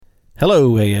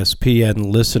Hello,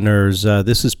 ASPN listeners.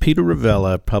 This is Peter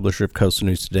Ravella, publisher of Coastal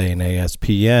News Today and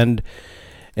ASPN,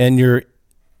 and you're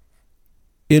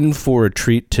in for a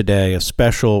treat today, a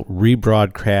special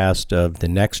rebroadcast of the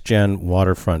Next Gen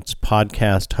Waterfronts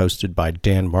podcast hosted by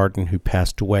Dan Martin, who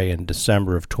passed away in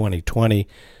December of 2020.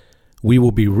 We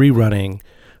will be rerunning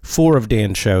 4 of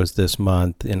Dan's shows this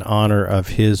month in honor of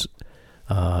his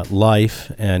life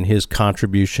and his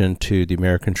contribution to the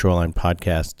American Shoreline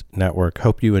Podcast Network.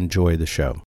 Hope you enjoy the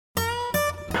show.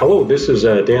 Hello, this is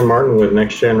Dan Martin with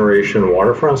Next Generation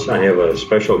Waterfronts. I have a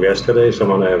special guest today,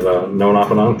 someone I've known off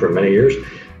and on for many years,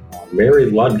 Mary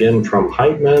Ludgin from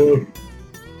Heitman.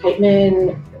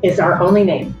 Heitman is our only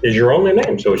name. Is your only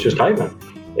name, so it's just Heitman.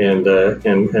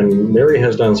 And Mary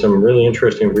has done some really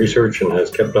interesting research and has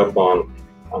kept up on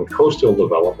coastal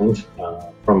development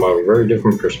from a very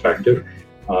different perspective,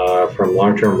 from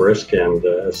long-term risk and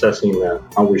assessing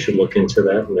how we should look into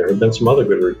that. And there have been some other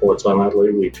good reports on that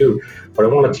lately too. But I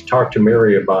wanted to talk to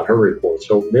Mary about her report.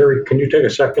 So Mary, can you take a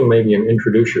second maybe and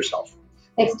introduce yourself?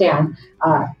 Thanks, Dan.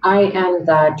 I am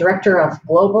the Director of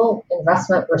Global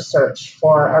Investment Research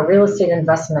for a real estate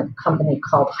investment company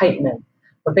called Heitman.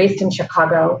 We're based in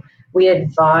Chicago. We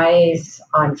advise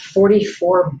on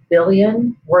 $44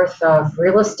 billion worth of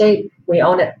real estate. We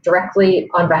own it directly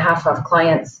on behalf of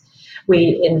clients.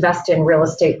 We invest in real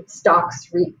estate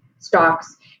stocks,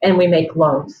 and we make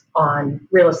loans on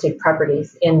real estate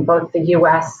properties in both the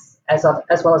U.S. as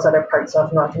well as other parts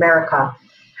of North America.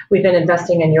 We've been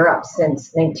investing in Europe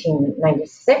since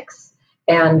 1996,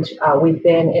 and we've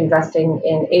been investing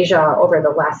in Asia over the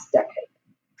last decade.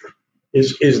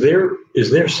 Is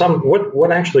there some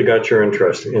what actually got your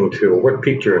interest into, what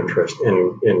piqued your interest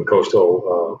in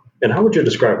coastal, and how would you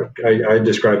describe it? I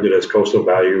described it as coastal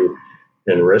value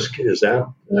and risk. Is that?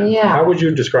 Yeah. How would you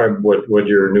describe what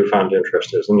your newfound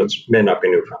interest is? And it may not be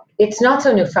newfound. It's not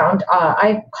so newfound.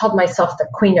 I called myself the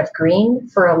Queen of Green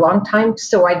for a long time.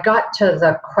 So I got to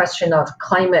the question of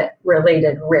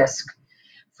climate-related risk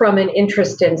from an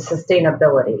interest in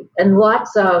sustainability. And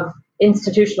lots of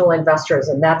institutional investors,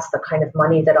 and that's the kind of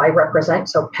money that I represent,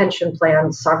 so pension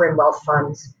plans, sovereign wealth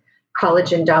funds,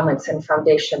 college endowments, and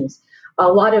foundations, a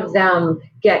lot of them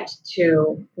get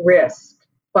to risk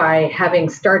by having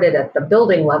started at the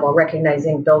building level,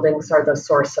 recognizing buildings are the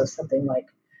source of something like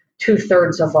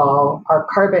 2/3 of all our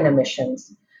carbon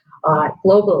emissions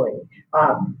globally.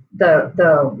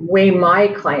 The way my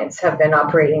clients have been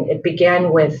operating, it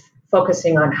began with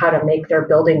focusing on how to make their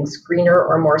buildings greener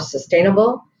or more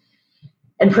sustainable.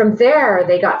 And from there,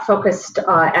 they got focused,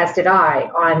 as did I,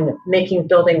 on making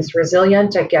buildings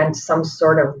resilient against some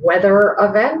sort of weather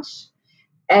event.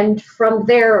 And from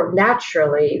there,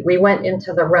 naturally, we went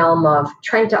into the realm of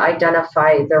trying to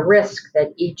identify the risk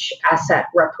that each asset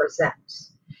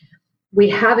represents. We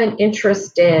have an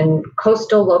interest in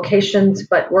coastal locations,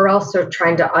 but we're also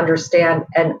trying to understand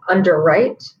and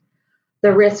underwrite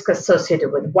the risk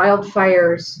associated with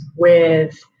wildfires,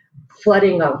 with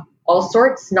flooding of all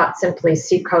sorts, not simply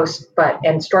seacoast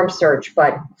and storm surge,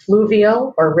 but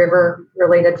fluvial or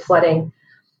river-related flooding.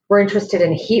 We're interested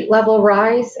in heat level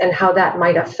rise and how that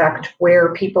might affect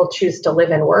where people choose to live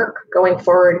and work going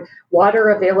forward. Water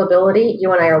availability,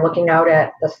 you and I are looking out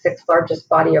at the 6th largest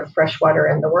body of fresh water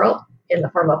in the world in the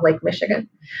form of Lake Michigan.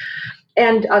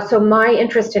 And so my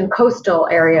interest in coastal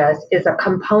areas is a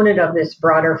component of this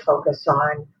broader focus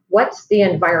on what's the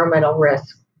environmental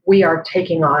risk we are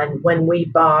taking on when we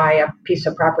buy a piece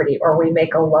of property, or we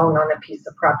make a loan on a piece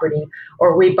of property,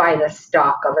 or we buy the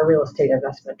stock of a real estate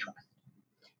investment trust.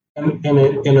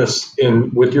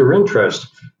 And with your interest,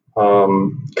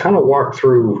 kind of walk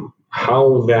through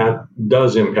how that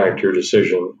does impact your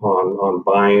decision on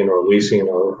buying or leasing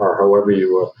or however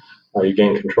you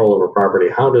gain control over property.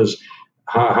 How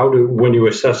do when you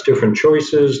assess different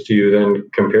choices, do you then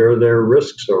compare their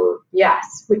risks? Or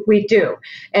yes, we do.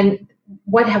 And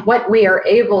what we are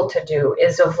able to do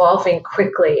is evolving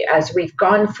quickly as we've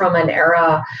gone from an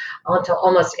era onto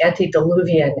almost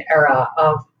antediluvian era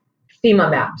of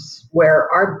FEMA maps, where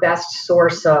our best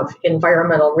source of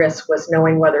environmental risk was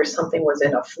knowing whether something was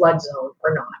in a flood zone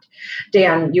or not.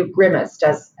 Dan, you grimaced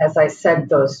as I said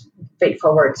those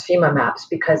fateful words, FEMA maps,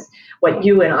 because what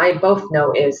you and I both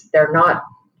know is they're not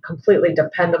completely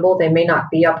dependable. They may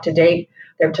not be up to date.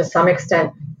 They're to some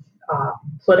extent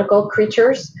political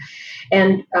creatures.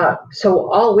 And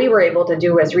so all we were able to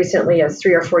do as recently as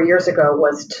 3 or 4 years ago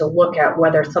was to look at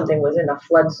whether something was in a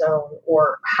flood zone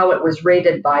or how it was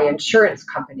rated by insurance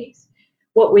companies.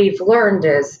 what we've learned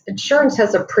is insurance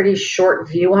has a pretty short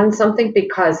view on something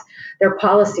because their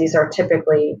policies are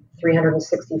typically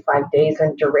 365 days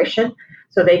in duration.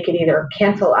 So they could either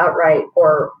cancel outright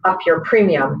or up your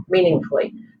premium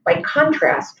meaningfully. By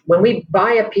contrast, when we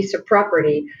buy a piece of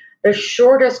property, the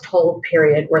shortest hold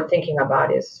period we're thinking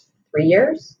about is 3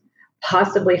 years,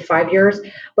 possibly 5 years,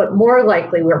 but more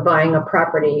likely we're buying a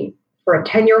property for a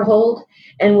 10-year hold,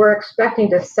 and we're expecting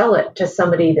to sell it to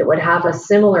somebody that would have a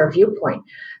similar viewpoint.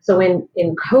 So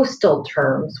in coastal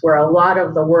terms, where a lot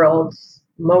of the world's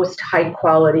most high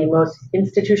quality, most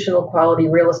institutional quality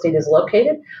real estate is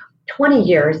located, 20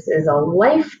 years is a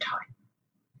lifetime,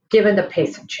 given the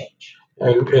pace of change.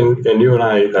 And you and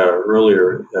I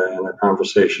earlier in our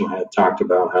conversation had talked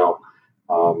about how,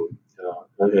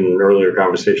 in an earlier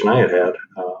conversation I had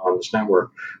on this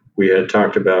network, we had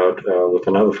talked about with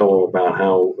another fellow about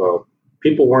how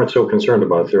people weren't so concerned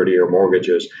about 30-year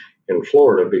mortgages in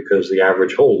Florida because the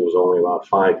average hold was only about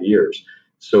 5 years.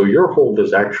 So your hold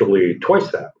is actually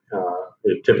twice that.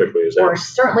 It typically is that. Or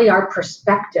certainly our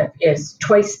perspective is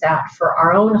twice that for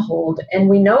our own hold. And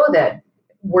we know that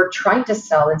we're trying to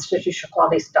sell institutional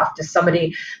quality stuff to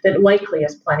somebody that likely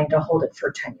is planning to hold it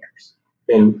for 10 years.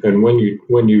 And when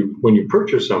you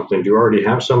purchase something, do you already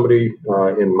have somebody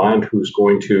in mind who's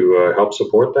going to help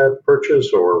support that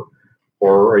purchase, or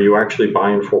are you actually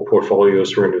buying for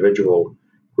portfolios for individual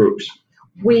groups?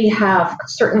 We have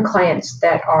certain clients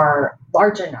that are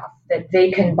large enough that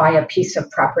they can buy a piece of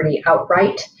property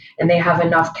outright, and they have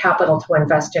enough capital to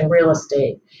invest in real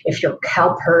estate. If you're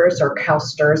CalPERS or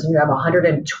CalSTRS and you have a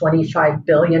 $125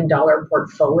 billion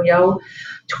portfolio,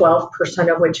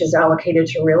 12% of which is allocated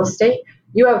to real estate,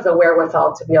 you have the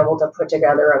wherewithal to be able to put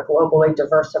together a globally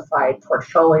diversified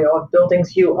portfolio of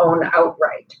buildings you own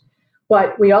outright.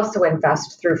 But we also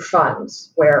invest through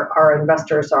funds where our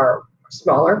investors are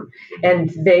smaller and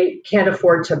they can't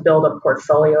afford to build a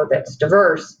portfolio that's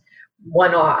diverse,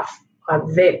 one-off,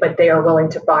 but they are willing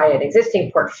to buy an existing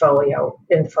portfolio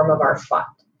in the form of our fund.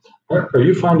 Are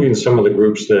you finding some of the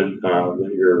groups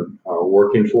that you're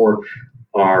working for,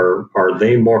 are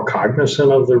they more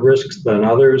cognizant of the risks than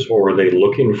others, or are they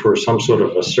looking for some sort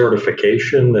of a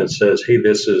certification that says, hey,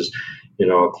 this is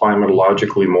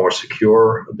climatologically more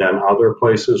secure than other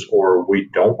places, or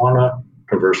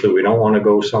conversely, we don't want to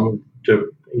go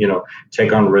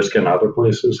take on risk in other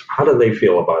places? How do they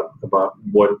feel about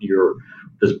what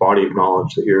this body of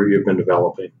knowledge that you've been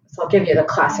developing? So I'll give you the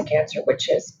classic answer, which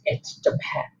is it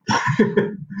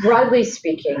depends. Broadly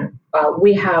speaking,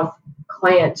 we have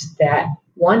clients that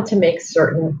want to make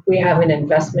certain we have an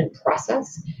investment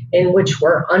process in which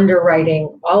we're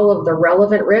underwriting all of the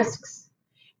relevant risks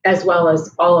as well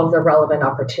as all of the relevant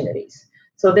opportunities.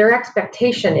 So their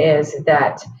expectation is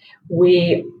that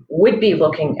we would be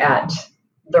looking at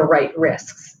the right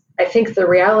risks. I think the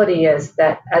reality is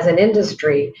that as an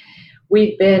industry,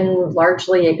 we've been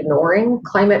largely ignoring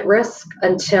climate risk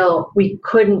until we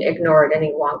couldn't ignore it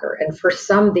any longer. And for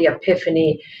some, the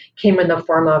epiphany came in the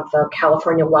form of the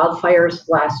California wildfires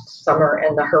last summer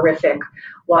and the horrific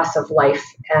loss of life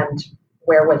and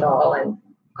wherewithal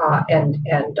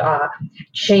and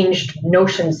changed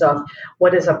notions of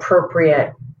what is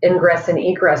appropriate ingress and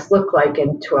egress look like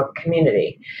into a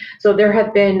community. So there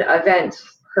have been events,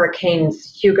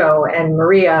 Hurricanes Hugo and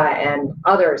Maria and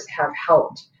others have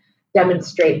helped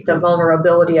demonstrate the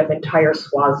vulnerability of entire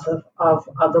swaths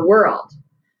of the world.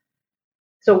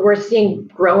 So we're seeing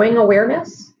growing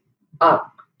awareness.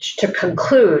 To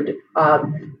conclude,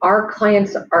 our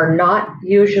clients are not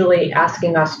usually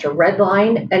asking us to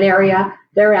redline an area.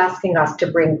 They're asking us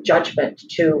to bring judgment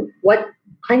to what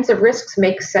kinds of risks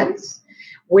make sense.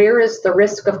 Where is the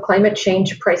risk of climate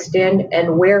change priced in,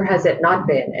 and where has it not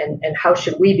been, and how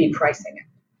should we be pricing it?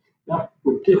 Now,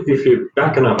 if you're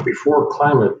backing up, before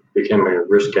climate became a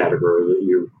risk category that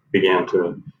you began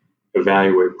to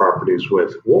evaluate properties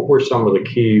with, what were some of the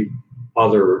key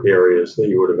other areas that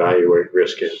you would evaluate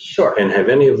risk in? Sure. And have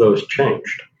any of those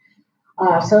changed?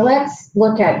 So let's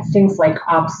look at things like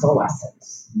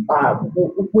obsolescence.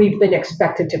 We've been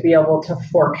expected to be able to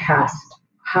forecast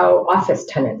how office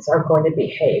tenants are going to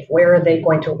behave. Where are they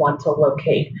going to want to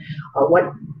locate?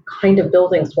 What kind of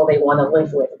buildings will they want to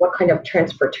live with? What kind of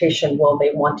transportation will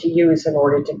they want to use in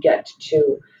order to get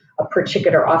to a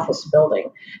particular office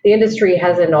building? The industry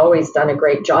hasn't always done a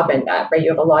great job in that, right?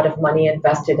 You have a lot of money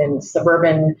invested in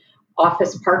suburban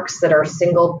office parks that are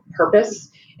single purpose,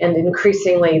 and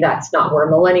increasingly that's not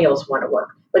where millennials want to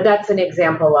work. But that's an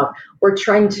example of we're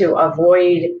trying to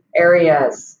avoid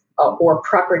areas or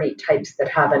property types that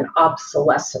have an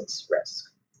obsolescence risk.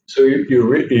 So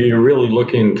you're really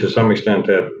looking to some extent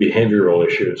at behavioral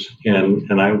issues,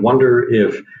 and I wonder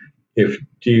if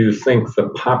do you think the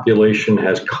population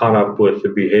has caught up with the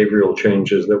behavioral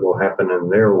changes that will happen in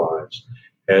their lives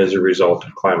as a result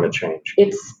of climate change?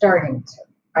 It's starting to.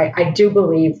 I do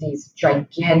believe these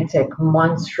gigantic,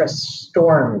 monstrous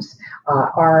storms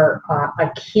are a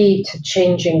key to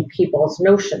changing people's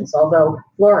notions, although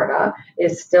Florida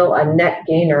is still a net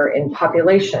gainer in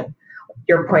population.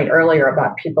 Your point earlier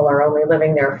about people are only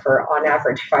living there for, on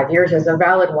average, 5 years is a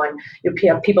valid one. You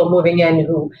have people moving in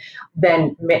who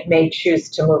then may choose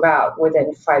to move out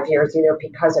within 5 years, either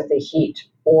because of the heat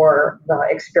or the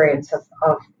experience of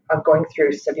going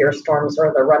through severe storms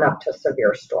or the run-up to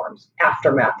severe storms,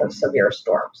 aftermath of severe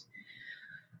storms.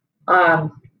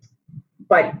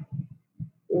 But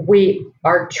we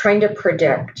are trying to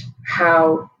predict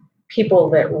how people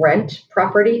that rent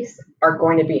properties are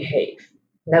going to behave.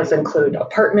 And those include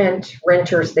apartment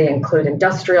renters, they include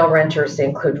industrial renters, they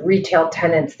include retail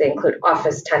tenants, they include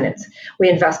office tenants. We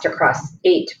invest across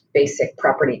 8 basic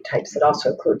property types. It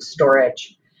also includes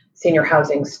storage, senior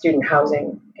housing, student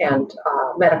housing, and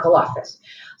medical office.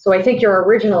 So I think your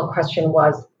original question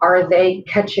was, are they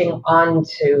catching on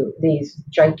to these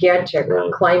gigantic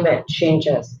climate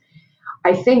changes?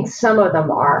 I think some of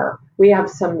them are. We have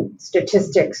some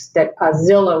statistics that a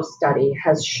Zillow study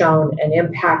has shown an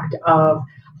impact of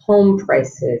home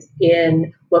prices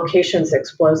in locations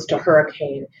exposed to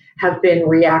hurricane have been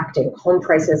reacting. Home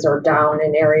prices are down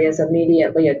in areas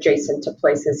immediately adjacent to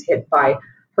places hit by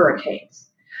hurricanes.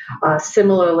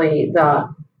 Similarly,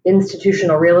 the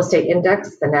Institutional Real Estate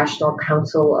Index, the National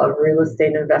Council of Real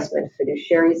Estate Investment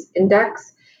Fiduciaries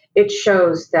Index, it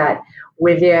shows that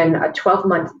within a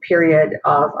 12-month period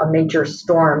of a major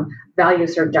storm,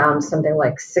 values are down something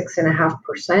like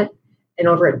 6.5%. And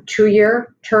over a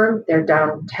 2-year term, they're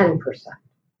down 10%.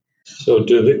 So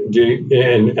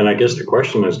and I guess the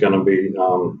question is going to be,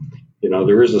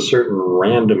 there is a certain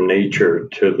random nature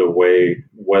to the way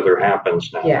weather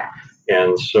happens now. Yeah.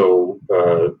 And so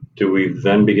do we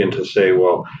then begin to say,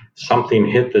 well, something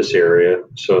hit this area,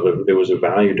 so that there was a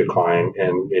value decline,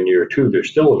 and in year 2, there's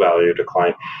still a value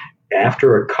decline.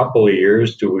 After a couple of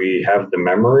years, do we have the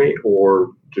memory, or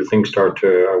do things start to,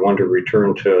 I wonder,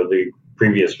 return to the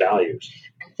previous values?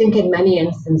 I think in many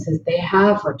instances they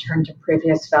have returned to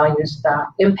previous values. The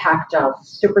impact of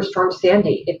Superstorm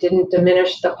Sandy, it didn't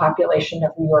diminish the population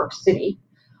of New York City,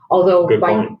 although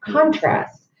by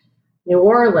contrast, New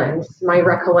Orleans, my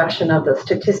recollection of the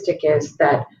statistic is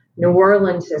that New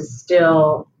Orleans is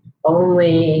still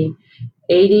only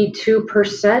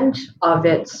 82% of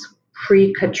its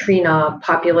pre-Katrina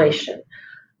population.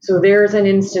 So there's an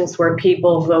instance where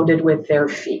people voted with their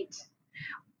feet.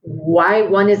 Why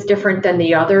one is different than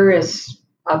the other is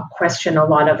a question a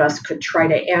lot of us could try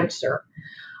to answer.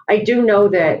 I do know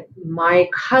that my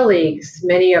colleagues,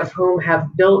 many of whom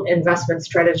have built investment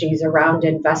strategies around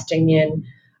investing in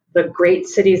the great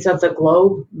cities of the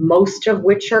globe, most of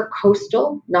which are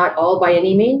coastal, not all by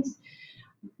any means,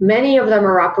 many of them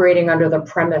are operating under the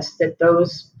premise that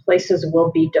those places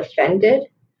will be defended.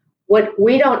 What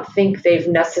we don't think they've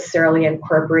necessarily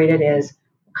incorporated is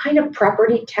what kind of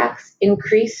property tax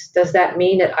increase does that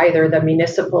mean at either the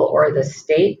municipal or the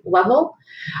state level?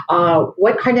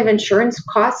 What kind of insurance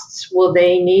costs will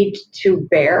they need to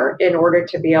bear in order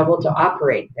to be able to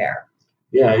operate there?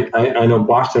 Yeah, I know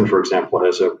Boston, for example,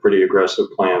 has a pretty aggressive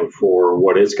plan for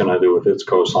what it's going to do with its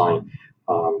coastline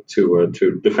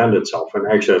to defend itself.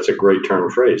 And actually, that's a great turn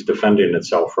of phrase, defending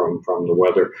itself from the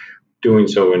weather, doing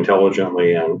so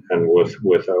intelligently and with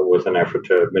an effort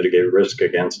to mitigate risk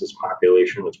against its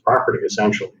population, its property,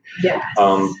 essentially. Yes.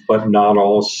 But not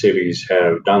all cities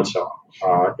have done so.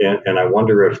 And I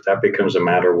wonder if that becomes a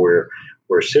matter where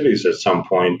cities at some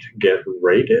point get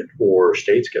rated or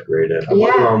states get rated. I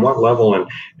wonder on what level. And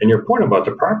your point about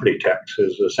the property tax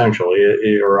is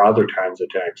essentially, or other kinds of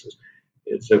taxes,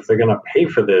 it's if they're going to pay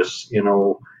for this,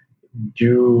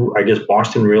 I guess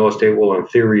Boston real estate will in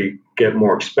theory get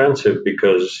more expensive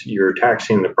because you're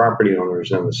taxing the property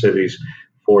owners in the cities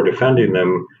for defending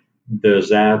them. Is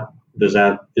that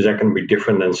going to be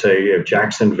different than, say, if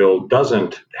Jacksonville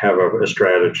doesn't have a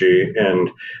strategy and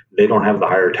they don't have the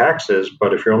higher taxes,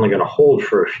 but if you're only going to hold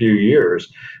for a few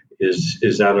years,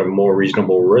 is that a more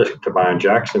reasonable risk to buy in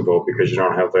Jacksonville because you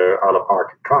don't have the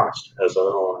out-of-pocket cost as an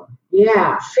owner?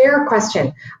 Yeah, fair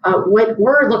question. What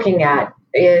we're looking at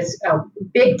is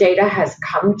big data has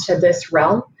come to this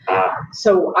realm.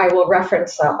 So I will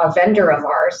reference a vendor of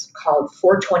ours called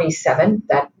 427.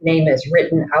 That name is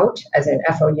written out as in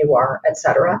FOUR,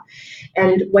 etc.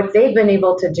 And what they've been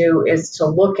able to do is to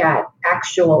look at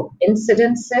actual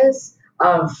incidences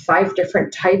of 5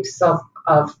 different types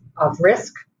of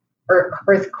risk: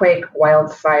 earthquake,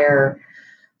 wildfire,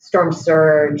 storm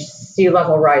surge, sea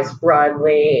level rise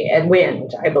broadly, and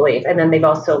wind, I believe. And then they've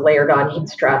also layered on heat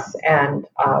stress and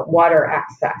water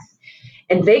access.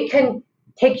 And they can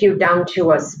take you down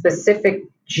to a specific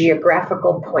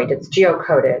geographical point. It's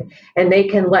geocoded. And they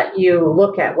can let you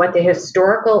look at what the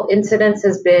historical incidence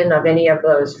has been of any of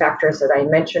those factors that I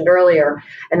mentioned earlier.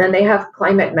 And then they have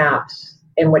climate maps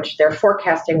in which they're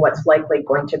forecasting what's likely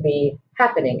going to be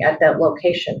happening at that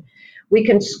location. We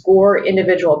can score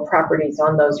individual properties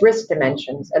on those risk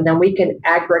dimensions, and then we can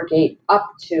aggregate up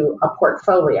to a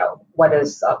portfolio. What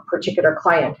does a particular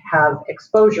client have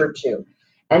exposure to?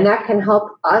 And that can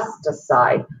help us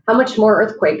decide how much more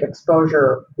earthquake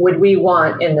exposure would we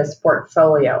want in this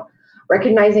portfolio.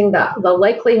 Recognizing that the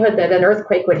likelihood that an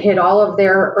earthquake would hit all of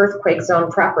their earthquake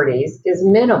zone properties is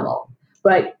minimal,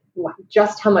 but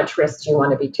just how much risk do you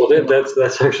want to be taking? Well,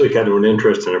 that's actually kind of an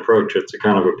interesting approach. It's a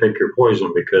kind of a pick your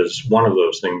poison, because one of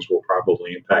those things will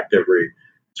probably impact every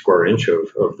square inch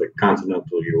of the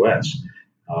continental U.S.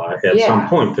 At some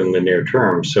point in the near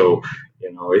term. So,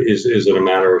 is it a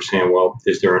matter of saying, well,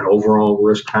 is there an overall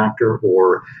risk factor,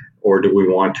 or do we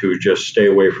want to just stay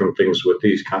away from things with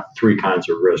these three kinds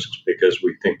of risks because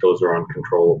we think those are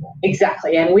uncontrollable?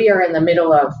 Exactly, and we are in the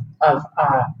middle of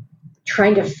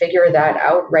trying to figure that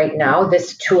out right now.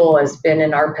 This tool has been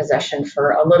in our possession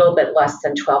for a little bit less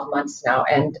than 12 months now.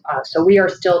 And so we are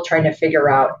still trying to figure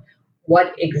out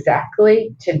what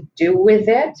exactly to do with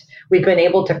it. We've been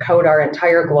able to code our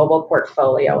entire global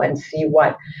portfolio and see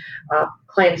what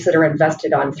clients that are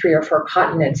invested on 3 or 4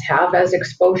 continents have as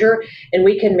exposure. And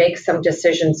we can make some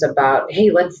decisions about,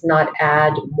 hey, let's not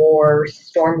add more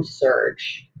storm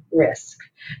surge risk,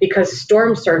 because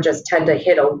storm surges tend to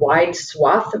hit a wide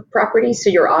swath of properties. So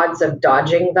your odds of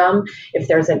dodging them, if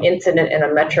there's an incident in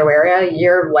a metro area,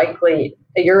 you're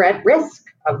at risk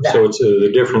of that. So it's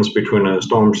the difference between a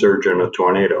storm surge and a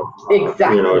tornado.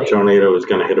 Exactly. A tornado is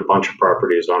going to hit a bunch of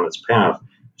properties on its path.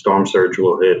 Storm surge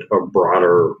will hit a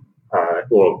broader,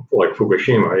 like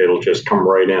Fukushima, it'll just come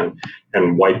right in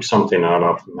and wipe something out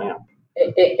off the map.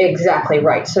 Exactly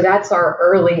right. So that's our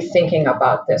early thinking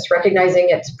about this, recognizing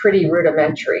it's pretty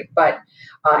rudimentary, but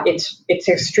it's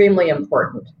extremely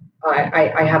important.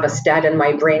 I have a stat in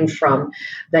my brain from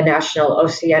the National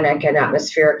Oceanic and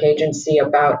Atmospheric Agency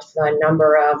about the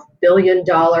number of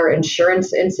billion-dollar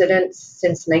insurance incidents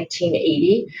since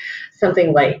 1980,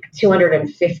 something like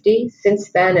 250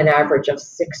 since then, an average of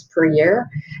 6 per year.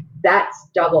 That's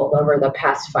doubled over the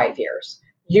past 5 years.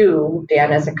 You,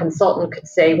 Dan, as a consultant, could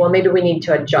say, well, maybe we need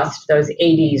to adjust those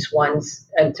 80s ones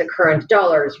to current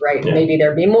dollars, right? Yeah. Maybe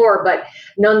there'd be more, but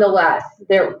nonetheless,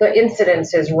 the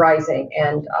incidence is rising.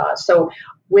 And so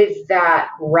with that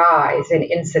rise in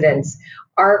incidence,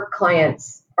 our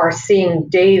clients are seeing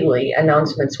daily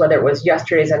announcements, whether it was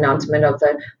yesterday's announcement of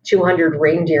the 200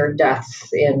 reindeer deaths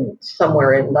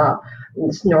somewhere in the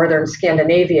northern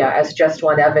Scandinavia as just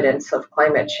one evidence of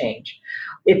climate change.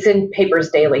 It's in papers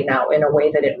daily now in a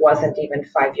way that it wasn't even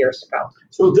 5 years ago.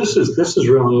 So this is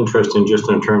really interesting, just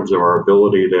in terms of our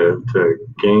ability to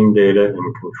gain data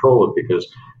and control it, because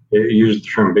you used the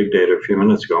term big data a few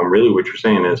minutes ago, and really what you're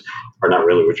saying is, or not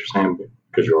really what you're saying,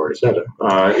 because you already said it,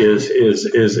 is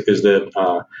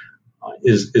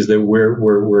that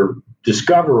we're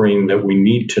discovering that we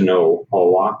need to know a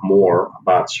lot more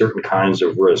about certain kinds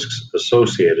of risks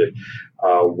associated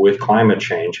with climate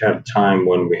change at a time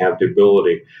when we have the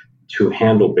ability to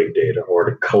handle big data or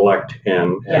to collect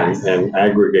and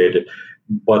aggregate it.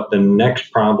 But the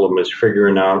next problem is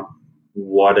figuring out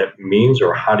what it means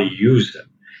or how to use it.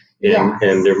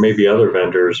 And there may be other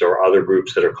vendors or other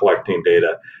groups that are collecting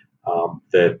data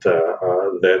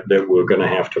that we're going to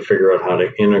have to figure out how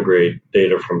to integrate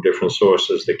data from different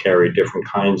sources that carry different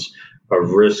kinds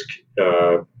of risk.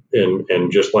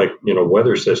 And just like,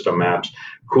 weather system maps,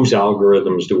 whose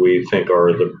algorithms do we think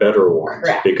are the better ones?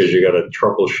 Correct. Because you got to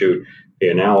troubleshoot the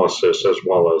analysis as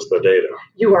well as the data.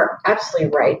 You are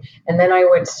absolutely right. And then I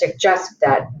would suggest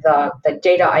that the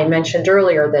data I mentioned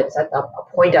earlier, that's at a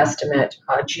point estimate,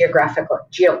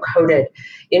 geocoded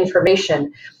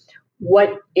information,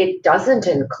 what it doesn't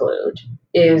include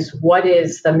is what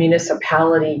is the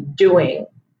municipality doing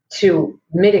to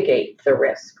mitigate the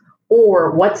risk,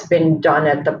 or what's been done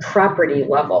at the property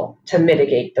level to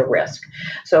mitigate the risk.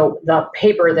 So the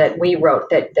paper that we wrote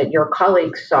that your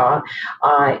colleagues saw,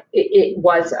 it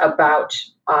was about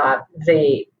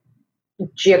the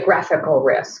geographical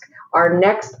risk. Our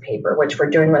next paper, which we're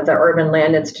doing with the Urban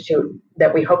Land Institute,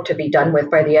 that we hope to be done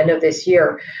with by the end of this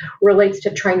year, relates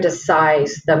to trying to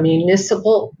size the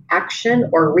municipal action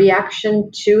or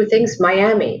reaction to things.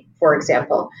 Miami, for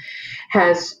example,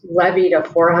 has levied a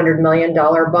 $400 million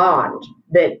bond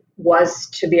that was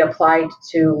to be applied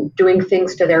to doing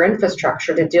things to their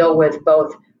infrastructure to deal with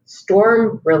both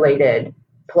storm-related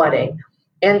flooding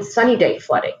and sunny day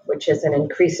flooding, which is an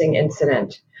increasing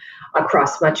incident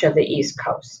across much of the East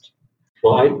Coast.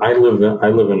 Well, I live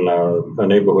in a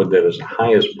neighborhood that is the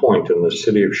highest point in the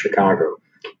city of Chicago,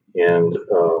 and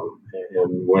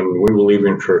when we were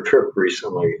leaving for a trip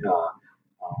recently,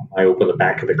 I opened the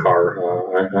back of the car.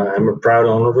 I'm a proud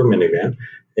owner of a minivan,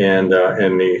 and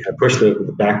I pushed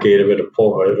the back gate of it.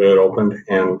 It opened,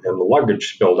 and the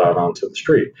luggage spilled out onto the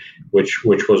street, which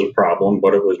was a problem.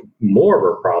 But it was more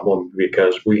of a problem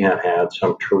because we had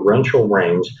some torrential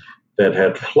rains that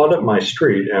had flooded my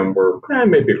street and were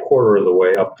maybe a quarter of the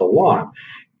way up the lawn.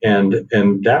 And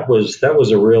that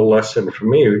was a real lesson for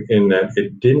me in that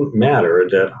it didn't matter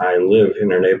that I live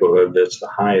in a neighborhood that's the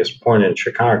highest point in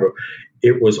Chicago.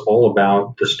 It was all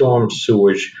about the storm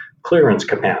sewage clearance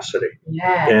capacity.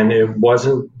 Yeah. And it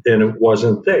wasn't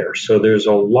there. So there's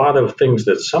a lot of things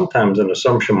that sometimes an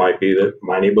assumption might be that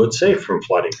my neighborhood's safe from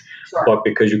flooding. Sure. But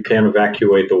because you can't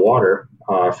evacuate the water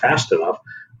fast enough,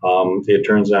 it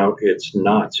turns out it's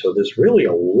not. So there's really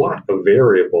a lot of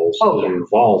variables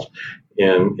involved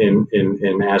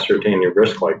in ascertaining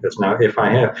risk like this. Now, if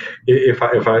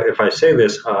I say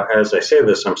this, as I say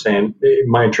this, I'm saying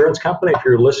my insurance company, if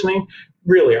you're listening,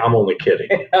 really, I'm only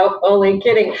kidding. Only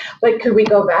kidding. But could we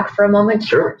go back for a moment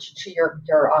Sure. to your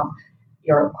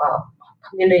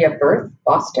community of birth,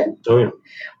 Boston? Oh, yeah.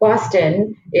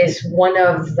 Boston is one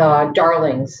of the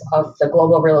darlings of the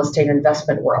global real estate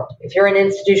investment world. If you're an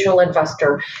institutional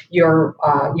investor, you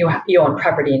own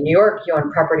property in New York, you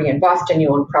own property in Boston, you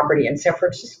own property in San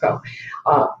Francisco.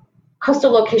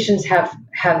 Coastal locations have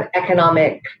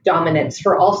economic dominance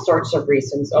for all sorts of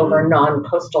reasons over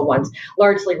non-coastal ones,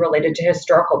 largely related to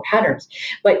historical patterns.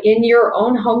 But in your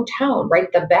own hometown, right,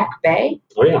 the Back Bay?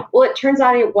 Oh, yeah. Well, it turns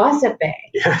out it was a bay.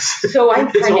 Yes. So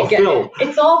I'm It's all fill.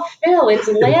 It's all fill. It's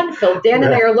landfill. Dan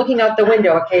and I are looking out the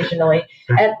window occasionally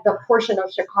at the portion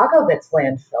of Chicago that's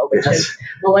landfill, which is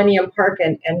Millennium Park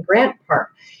and Grant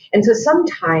Park. And so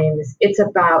sometimes it's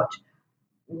about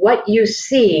what you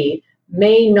see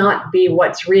may not be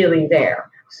what's really there.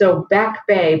 So Back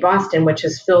Bay, Boston, which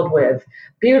is filled with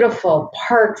beautiful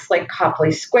parks like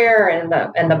Copley Square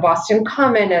and the Boston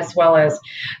Common, as well as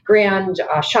grand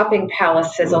shopping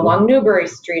palaces along Newbury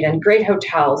Street and great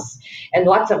hotels and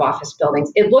lots of office buildings.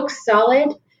 It looks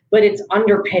solid, but its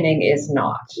underpinning is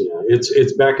not. Yeah,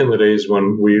 it's back in the days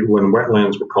when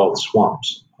wetlands were called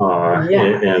swamps, and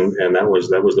that was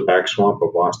the back swamp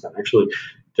of Boston. Actually,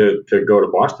 to go to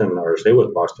Boston or stay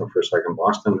with Boston for a second,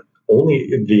 Boston,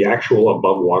 only the actual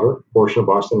above water portion of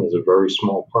Boston is a very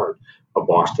small part of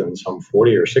Boston. Some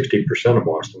 40 or 60% of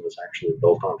Boston is actually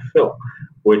built on fill,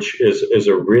 which is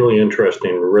a really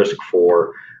interesting risk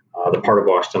for the part of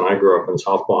Boston I grew up in.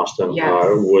 South Boston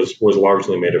was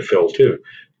largely made of fill too,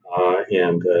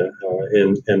 and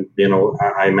you know,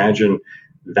 I imagine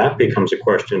that becomes a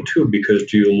question too, because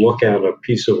do you look at a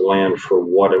piece of land for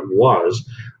what it was?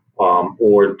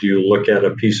 Or do you look at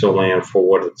a piece of land for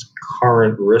what its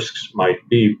current risks might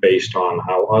be based on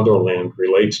how other land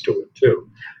relates to it too?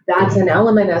 That's an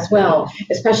element as well,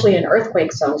 especially in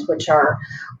earthquake zones, which are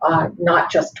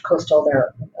not just coastal.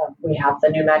 There, we have the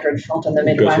New Madrid Fault in the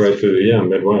Midwest. It goes right through the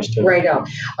Midwest. Yeah. Right out.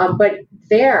 But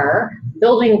there,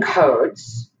 building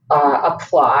codes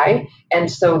apply. And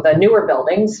so the newer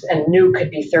buildings, and new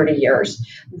could be 30 years,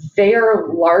 they're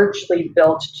largely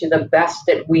built to the best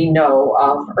that we know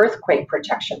of earthquake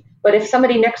protection. But if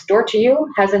somebody next door to you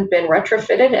hasn't been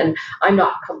retrofitted, and I'm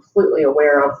not completely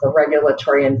aware of the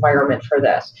regulatory environment for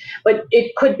this, but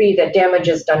it could be that damage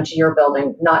is done to your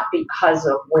building not because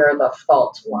of where the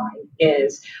fault line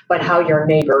is, but how your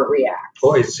neighbor reacts.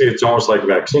 Well, it's almost like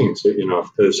vaccines. You know, if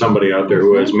there's somebody out there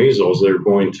who has measles, they're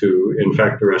going to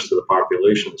infect the rest of the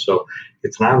population. So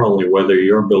it's not only whether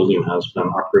your building has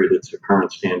been upgraded to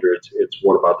current standards, it's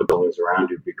what about the buildings around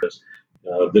you, because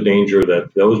the danger that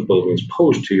those buildings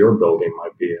pose to your building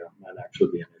might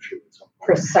actually be an issue at some point.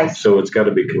 Precisely. So it's got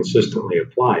to be consistently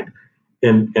applied.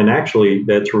 And actually,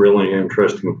 that's a really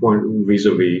interesting point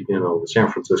vis-a-vis, you know, San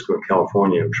Francisco and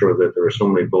California. I'm sure that there are so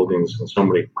many buildings and so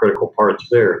many critical parts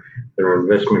there that are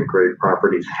investment-grade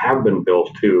properties have been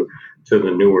built to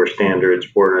the newer standards,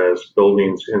 whereas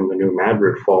buildings in the New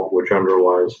Madrid Fault, which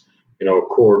underlies, you know, a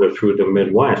corridor through the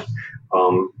Midwest,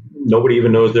 nobody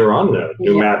even knows they're on the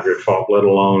New Madrid Fault, let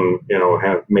alone, you know,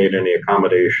 have made any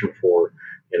accommodation for,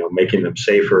 you know, making them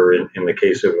safer in the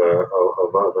case of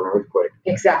an earthquake.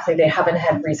 Exactly. They haven't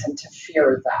had reason to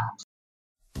fear that.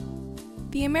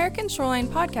 The American Shoreline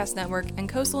Podcast Network and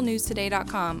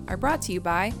CoastalNewsToday.com are brought to you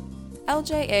by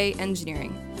LJA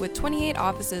Engineering. With 28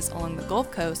 offices along the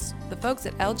Gulf Coast, the folks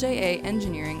at LJA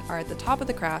Engineering are at the top of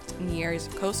the craft in the areas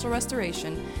of coastal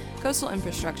restoration, coastal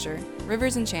infrastructure,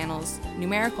 rivers and channels,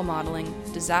 numerical modeling,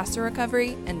 disaster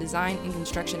recovery, and design and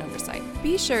construction oversight.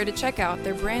 Be sure to check out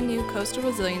their brand new Coastal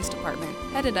Resilience Department,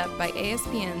 headed up by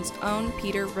ASPN's own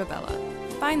Peter Ravella.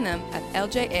 Find them at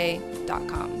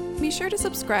lja.com. Be sure to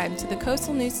subscribe to the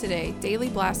Coastal News Today Daily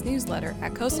Blast newsletter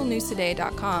at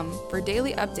coastalnewstoday.com for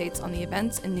daily updates on the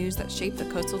events and news that shape the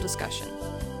coastal discussion.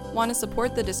 Want to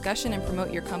support the discussion and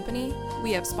promote your company?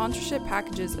 We have sponsorship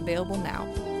packages available now.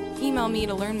 Email me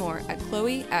to learn more at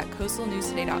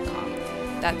chloe@coastalnewstoday.com.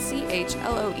 That's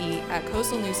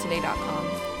CHLOE@coastalnewstoday.com.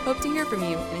 Hope to hear from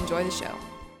you and enjoy the show.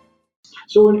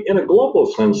 So in a global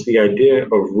sense, the idea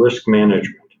of risk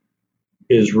management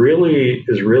is really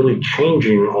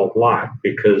changing a lot,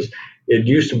 because it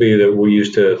used to be that we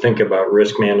used to think about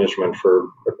risk management for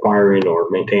acquiring or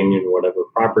maintaining whatever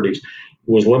properties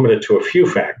was limited to a few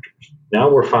factors. Now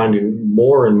we're finding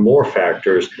more and more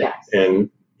factors, Yes. and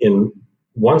in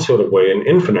one sort of way, an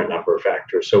infinite number of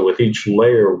factors. So with each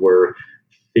layer, we're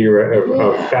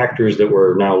of factors that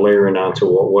we're now layering onto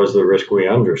what was the risk we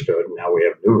understood. And now we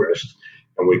have new risks,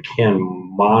 and we can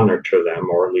monitor them,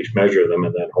 or at least measure them,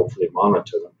 and then hopefully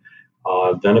monitor them.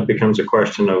 Then it becomes a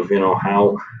question of,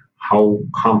 how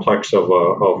complex of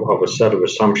a set of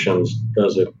assumptions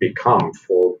does it become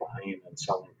for buying and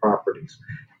selling properties,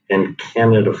 and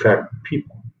can it affect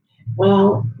people?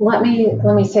 Well, let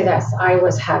me say this. I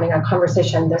was having a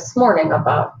conversation this morning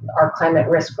about our climate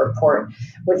risk report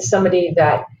with somebody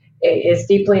that is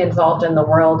deeply involved in the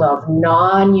world of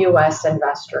non-U.S.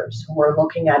 investors who are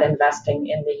looking at investing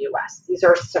in the U.S. These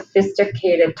are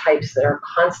sophisticated types that are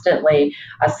constantly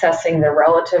assessing the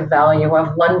relative value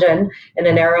of London in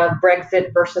an era of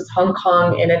Brexit versus Hong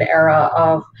Kong in an era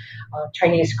of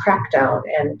Chinese crackdown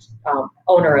and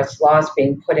onerous laws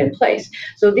being put in place.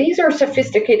 So these are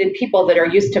sophisticated people that are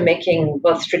used to making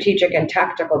both strategic and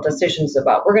tactical decisions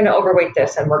about, we're going to overweight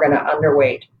this and we're going to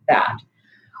underweight that.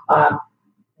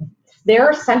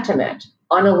 Their sentiment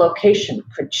on a location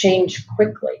could change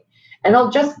quickly. And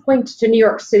I'll just point to New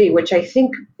York City, which I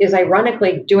think is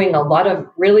ironically doing a lot of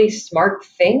really smart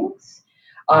things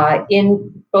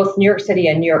in both New York City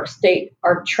and New York State,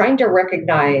 are trying to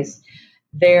recognize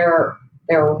their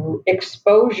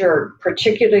exposure,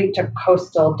 particularly to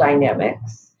coastal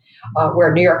dynamics,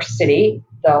 where New York City,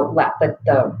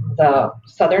 the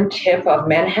southern tip of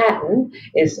Manhattan,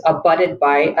 is abutted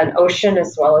by an ocean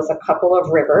as well as a couple of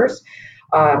rivers,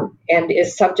 and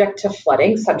is subject to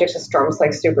flooding, subject to storms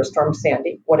like Superstorm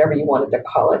Sandy, whatever you wanted to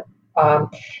call it.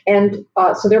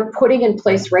 So they're putting in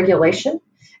place regulation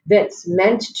that's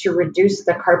meant to reduce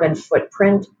the carbon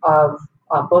footprint of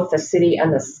both the city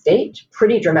and the state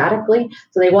pretty dramatically.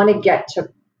 So they want to get to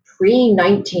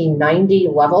pre-1990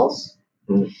 levels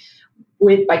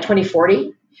by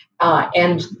 2040.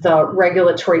 And the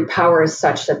regulatory power is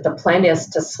such that the plan is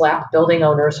to slap building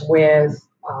owners with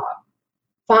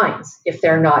fines if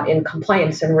they're not in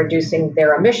compliance and reducing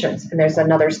their emissions. And there's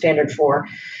another standard for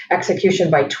execution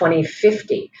by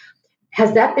 2050.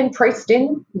 Has that been priced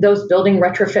in, those building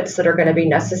retrofits that are going to be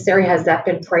necessary? Has that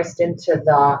been priced into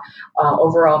the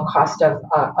overall cost of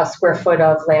a square foot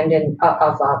of land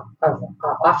of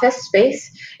office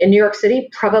space in New York City?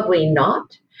 Probably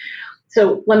not.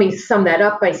 So let me sum that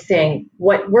up by saying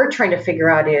what we're trying to figure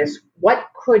out is what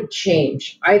could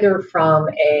change, either from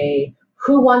a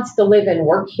who wants to live and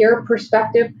work here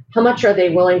perspective, how much are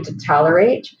they willing to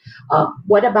tolerate?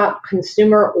 What about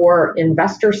consumer or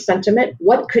investor sentiment?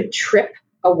 What could trip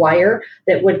a wire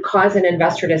that would cause an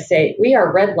investor to say, we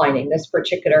are redlining this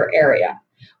particular area.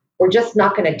 We're just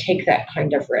not going to take that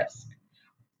kind of risk.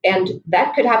 And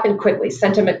that could happen quickly.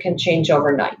 Sentiment can change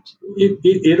overnight.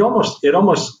 It almost,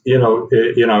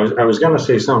 I was going to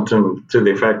say something to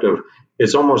the effect of,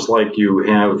 it's almost like you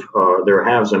have there are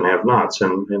haves and have-nots,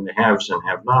 and the haves and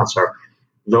have-nots are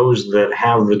those that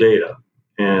have the data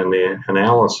and the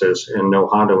analysis and know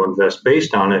how to invest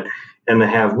based on it, and the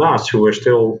have-nots who are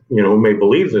still, who may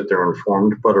believe that they're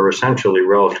informed, but are essentially,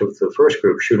 relative to the first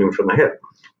group, shooting from the hip,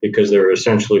 because they're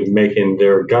essentially making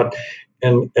their gut.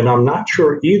 And I'm not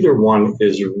sure either one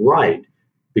is right,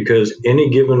 because any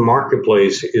given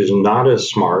marketplace is not as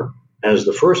smart as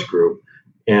the first group.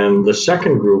 And the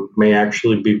second group may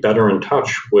actually be better in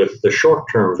touch with the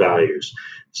short-term values.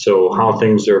 So how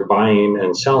things are buying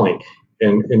and selling.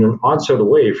 And in an odd sort of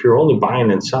way, if you're only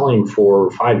buying and selling for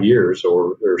 5 years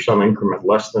or some increment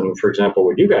less than, for example,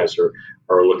 what you guys are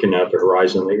looking at, the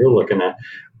horizon that you're looking at,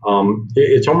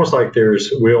 it's almost like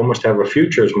we almost have a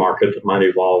futures market that might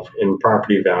evolve in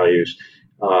property values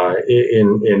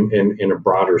in a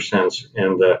broader sense,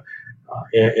 and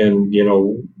you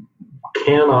know,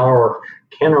 can our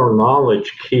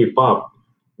knowledge keep up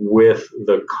with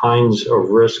the kinds of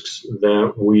risks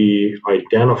that we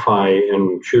identify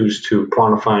and choose to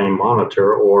quantify and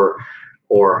monitor, or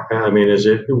I mean, is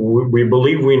it we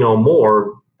believe we know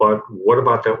more, but what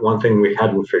about that one thing we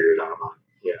hadn't figured out on?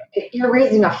 Yeah, you're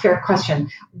raising a fair question.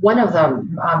 One of the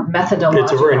methodological.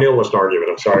 It's a very nihilist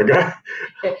argument. I'm sorry, guy.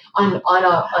 on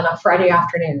a Friday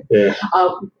afternoon, yeah,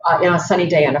 a sunny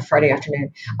day on a Friday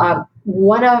afternoon.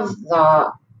 One of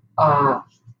the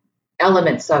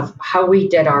elements of how we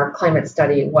did our climate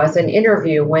study was an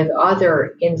interview with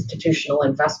other institutional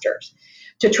investors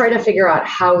to try to figure out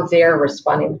how they're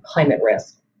responding to climate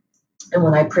risk. And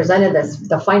when I presented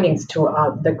the findings to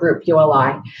the group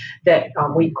ULI that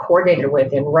we coordinated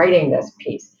with in writing this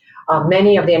piece,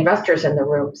 many of the investors in the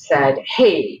room said,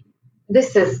 "Hey,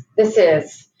 this is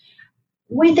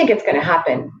we think it's going to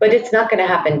happen, but it's not going to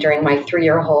happen during my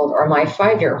 3-year hold or my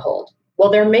 5-year hold." Well,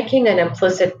 they're making an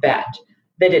implicit bet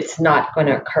that it's not going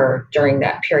to occur during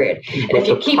that period. And but if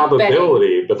you keep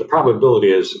betting, but the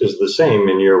probability is the same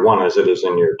in year 1 as it is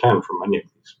in year 10 for many of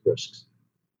these risks.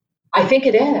 I think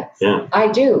it is. Yeah, I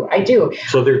do.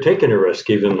 So they're taking a risk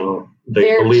even though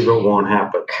they believe it won't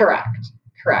happen.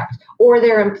 Correct. Or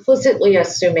they're implicitly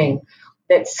assuming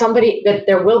that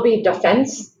there will be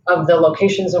defense of the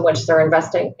locations in which they're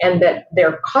investing, and that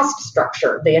their cost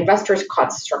structure, the investor's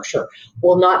cost structure,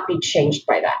 will not be changed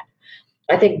by that.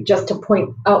 I think just to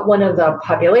point out one of the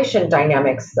population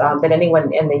dynamics that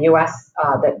anyone in the U.S.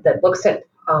 That looks at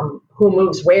who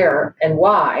moves where and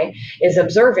why is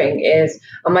observing is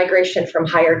a migration from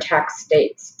higher tax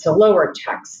states to lower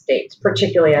tax states,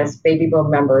 particularly as baby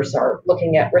boom members are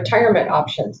looking at retirement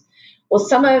options. Well,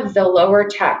 some of the lower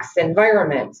tax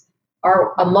environments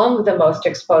are among the most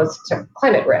exposed to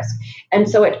climate risk. And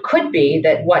so it could be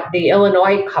that what the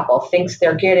Illinois couple thinks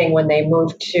they're getting when they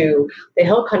move to the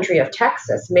hill country of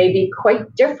Texas may be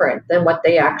quite different than what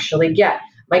they actually get.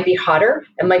 Might be hotter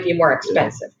and might be more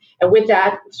expensive. And with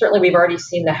that, certainly we've already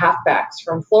seen the halfbacks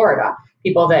from Florida,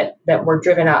 people that were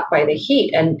driven out by the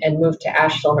heat and moved to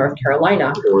Asheville, North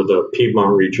Carolina. Or the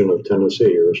Piedmont region of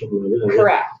Tennessee or something like that.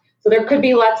 Correct. So there could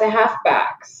be lots of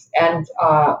halfbacks. And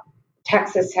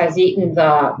Texas has eaten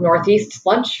the Northeast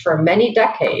lunch for many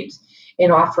decades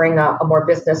in offering a more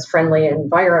business-friendly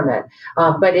environment.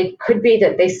 But it could be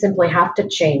that they simply have to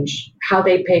change how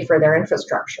they pay for their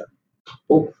infrastructure.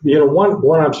 Well, you know,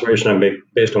 one observation I make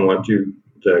based on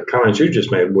the comments you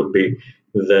just made would be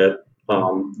that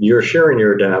you're sharing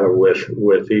your data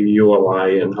with the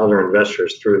ULI and other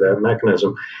investors through that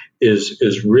mechanism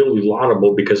is really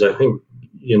laudable, because I think,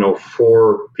 you know,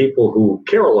 for people who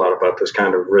care a lot about this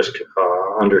kind of risk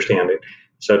understanding,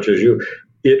 such as you,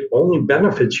 it only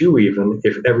benefits you even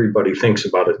if everybody thinks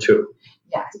about it too.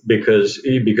 Yes. Because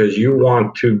you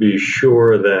want to be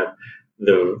sure that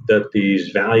these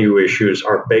value issues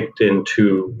are baked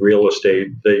into real estate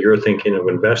that you're thinking of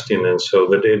investing in, so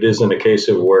that it isn't a case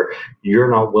of where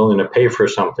you're not willing to pay for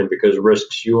something because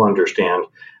risks you understand,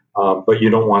 but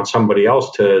you don't want somebody else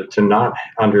to not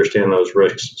understand those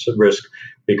risks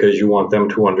because you want them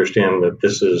to understand that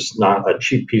this is not a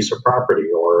cheap piece of property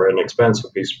or an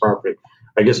expensive piece of property.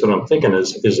 I guess what I'm thinking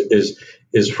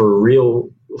is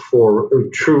for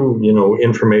true, you know,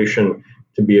 information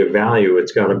to be of value,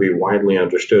 it's got to be widely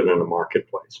understood in the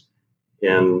marketplace.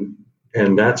 And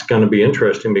that's going to be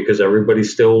interesting because everybody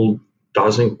still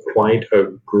doesn't quite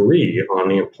agree on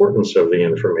the importance of the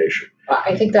information.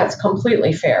 I think that's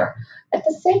completely fair. At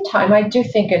the same time, I do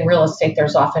think in real estate,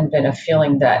 there's often been a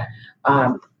feeling that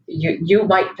you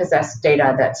might possess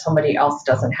data that somebody else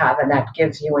doesn't have, and that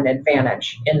gives you an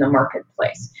advantage in the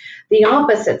marketplace. The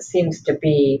opposite seems to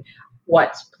be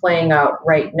what's playing out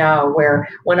right now, where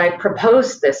when I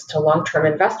propose this to long-term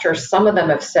investors, some of them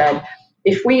have said,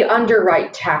 if we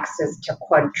underwrite taxes to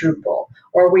quadruple,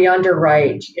 or we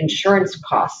underwrite insurance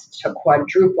costs to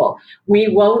quadruple, we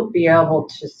won't be able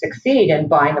to succeed in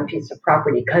buying a piece of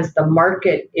property because the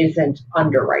market isn't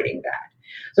underwriting that.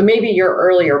 So maybe your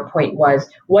earlier point was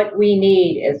what we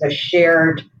need is a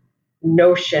shared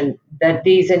notion that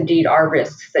these indeed are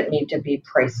risks that need to be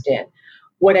priced in.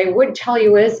 What I would tell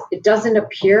you is it doesn't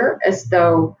appear as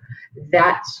though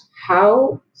that's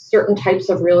how certain types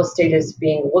of real estate is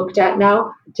being looked at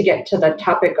now. To get to the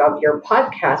topic of your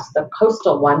podcast, the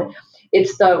coastal one,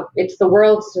 it's the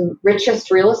world's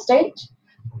richest real estate.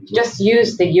 Just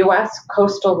use the U.S.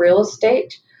 coastal real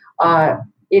estate.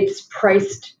 It's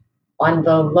priced on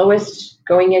the lowest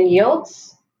going in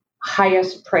yields,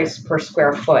 highest price per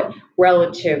square foot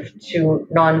relative to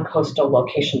non-coastal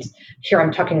locations. Here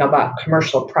I'm talking about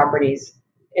commercial properties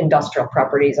industrial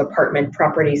properties, apartment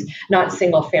properties, not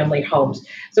single family homes.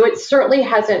 So it certainly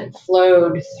hasn't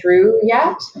flowed through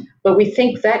yet, but we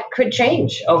think that could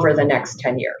change over the next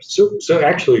 10 years. So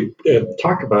actually,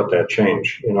 talk about that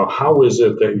change. How is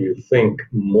it that you think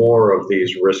more of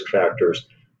these risk factors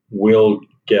will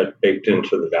get baked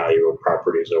into the value of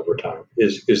properties over time?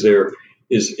 Is it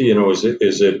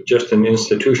just an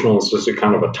institutional? Is this a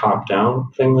kind of a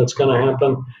top-down thing that's going to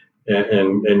happen?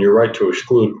 And you're right to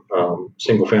exclude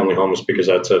single-family homes because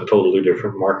that's a totally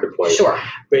different marketplace. Sure.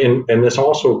 And this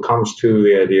also comes to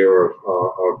the idea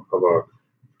of a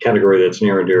category that's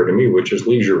near and dear to me, which is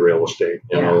leisure real estate.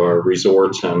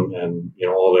 Resorts and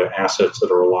all the assets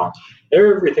that are along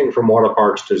everything from water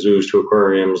parks to zoos to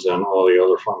aquariums and all the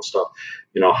other fun stuff.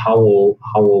 How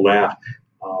will that?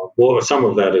 Well, some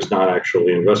of that is not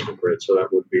actually investment grade, so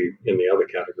that would be in the other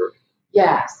category.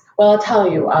 Yes. Well, I'll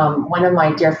tell you, one of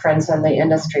my dear friends in the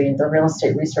industry, the real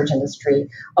estate research industry,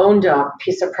 owned a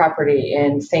piece of property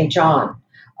in St. John.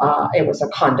 It was a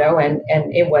condo, and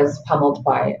it was pummeled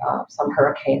by some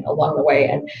hurricane along the way.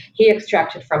 And he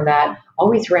extracted from that,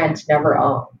 always rent, never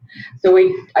own. So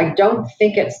I don't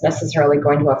think it's necessarily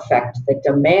going to affect the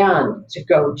demand to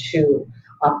go to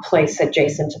a place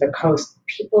adjacent to the coast.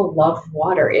 People love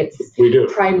water. It's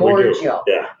primordial. We do.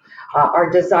 Yeah. Our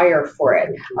desire for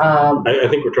it. I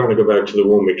think we're trying to go back to the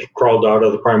womb. We crawled out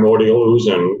of the primordial ooze,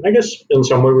 and I guess in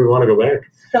some way we want to go back.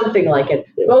 Something like it.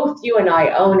 Yeah. Both you and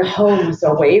I own homes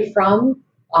away from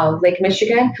Lake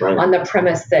Michigan, right, on the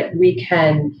premise that we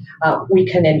can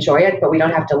enjoy it, but we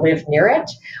don't have to live near it.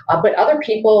 But other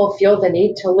people feel the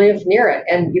need to live near it,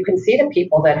 and you can see the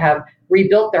people that have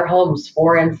rebuilt their homes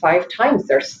 4 and 5 times.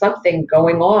 There's something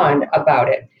going on about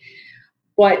it.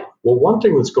 Well, one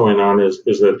thing that's going on is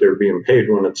that they're being paid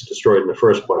when it's destroyed in the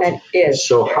first place. That is.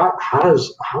 So how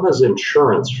does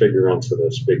insurance figure into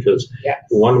this? Because yes,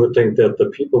 one would think that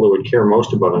the people that would care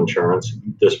most about insurance,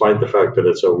 despite the fact that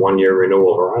it's a 1-year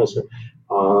renewal horizon,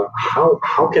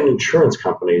 how can insurance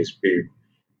companies be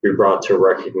brought to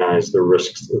recognize the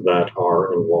risks that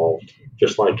are involved,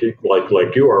 just like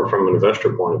you are from an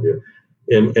investor point of view?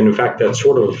 And in fact, that's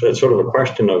sort of a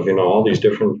question of all these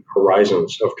different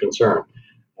horizons of concern.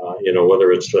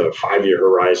 Whether it's the 5-year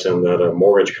horizon that a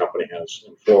mortgage company has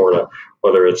in Florida,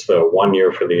 whether it's the 1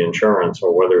 year for the insurance,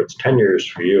 or whether it's 10 years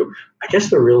for you. I guess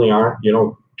there really aren't. You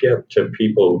don't get to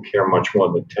people who care much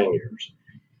more than 10 years.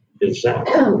 Is that?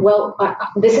 Well,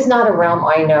 this is not a realm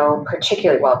I know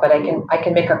particularly well, but I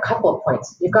can make a couple of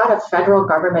points. You've got a federal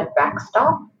government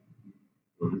backstop,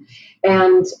 mm-hmm,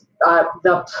 and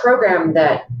the program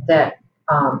that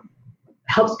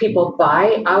helps people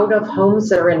buy out of homes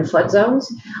that are in flood zones.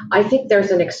 I think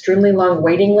there's an extremely long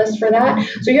waiting list for that.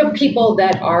 So you have people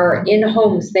that are in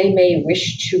homes they may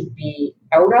wish to be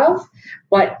out of,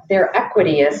 but their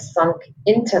equity is sunk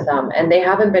into them and they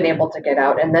haven't been able to get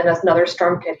out. And then another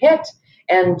storm could hit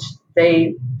and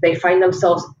they find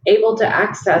themselves able to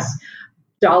access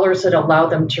dollars that allow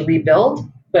them to rebuild,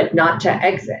 but not to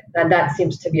exit. And that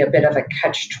seems to be a bit of a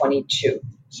catch-22.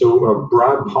 So a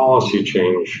broad policy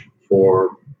change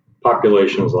for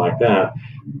populations like that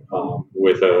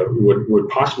would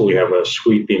possibly have a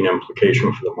sweeping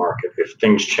implication for the market. If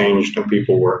things changed and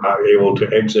people were able to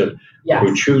exit, yes,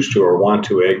 who choose to or want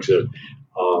to exit,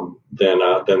 then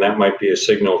that might be a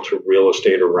signal to real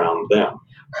estate around them.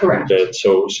 Correct.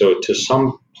 So to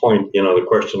some point, the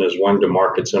question is, when do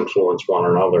markets influence one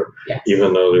another, yes,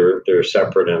 even though they're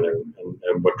separate and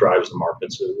what drives the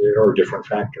markets are different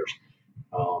factors.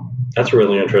 That's a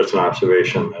really interesting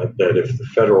observation that if the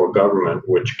federal government,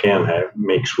 which can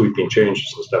make sweeping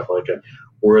changes and stuff like that,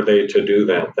 were they to do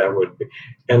that, that would be,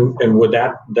 and would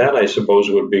that I suppose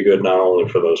would be good not only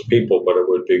for those people, but it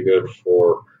would be good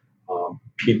for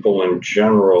people in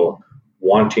general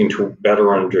wanting to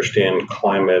better understand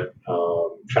climate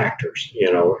factors,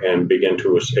 and begin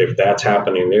to, if that's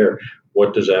happening there,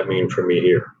 what does that mean for me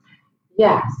here?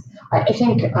 Yes. I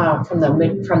think from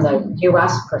the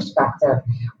U.S. perspective,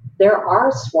 there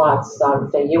are swaths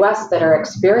of the U.S. that are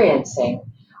experiencing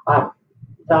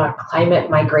the climate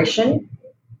migration,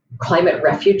 climate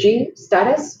refugee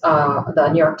status. The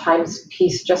New York Times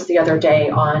piece just the other day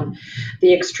on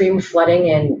the extreme flooding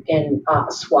in a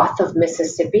swath of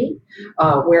Mississippi,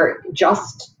 where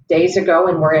just days ago,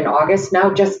 and we're in August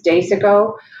now, just days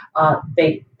ago,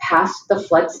 they passed the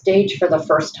flood stage for the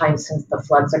first time since the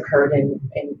floods occurred in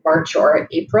March or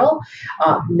April.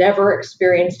 Never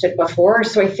experienced it before.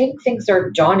 So I think things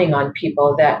are dawning on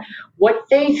people that what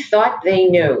they thought they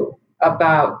knew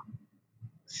about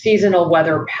seasonal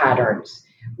weather patterns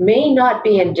may not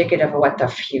be indicative of what the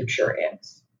future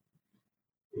is.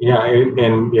 Yeah, and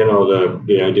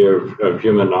the idea of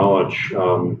human knowledge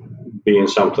being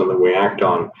something that we act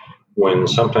on, when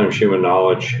sometimes human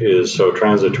knowledge is so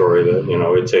transitory that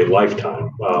it's a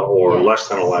lifetime or less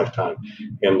than a lifetime,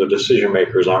 and the decision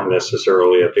makers aren't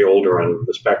necessarily at the older end of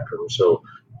the spectrum. So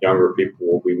younger people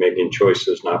will be making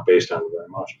choices not based on very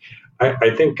much.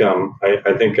 I think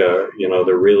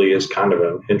there really is kind of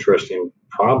an interesting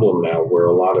problem now where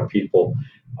a lot of people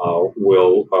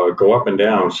will go up and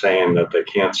down saying that they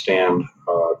can't stand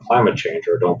climate change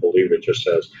or don't believe it, just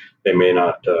as they may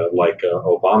not like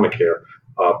Obamacare,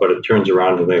 but it turns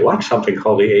around and they like something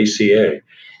called the ACA.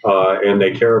 And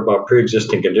they care about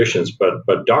pre-existing conditions,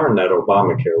 but darn that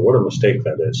Obamacare! What a mistake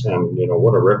that is, and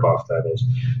what a ripoff that is.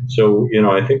 So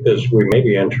I think we may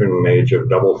be entering an age of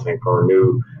doublethink,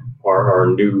 or our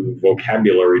new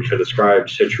vocabulary to describe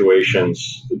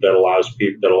situations that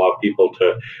allow people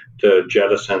to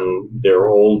jettison their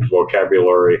old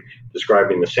vocabulary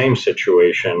describing the same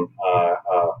situation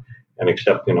and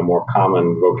accepting a more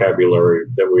common vocabulary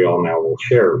that we all now will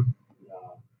share.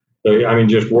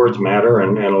 Just words matter,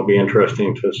 and it'll be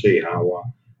interesting to see how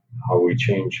we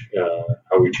change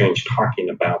talking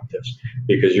about this,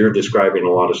 because you're describing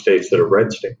a lot of states that are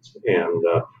red states,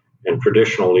 and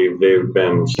traditionally they've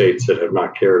been states that have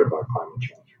not cared about climate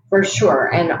change. For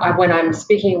sure. And when I'm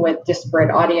speaking with disparate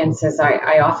audiences,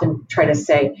 I often try to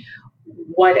say,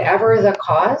 whatever the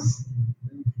cause,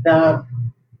 the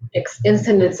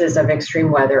incidences of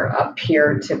extreme weather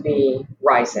appear to be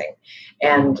rising.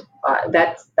 And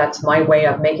that's my way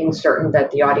of making certain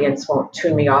that the audience won't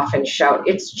tune me off and shout,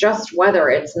 it's just weather,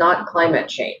 it's not climate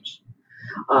change.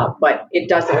 But it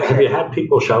doesn't. Have you had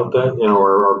people shout that,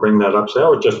 or bring that up, say,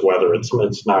 oh, it's just weather, it's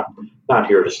not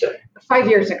here to stay? 5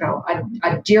 years ago,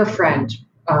 a dear friend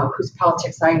whose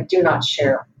politics I do not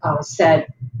share said,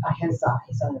 he's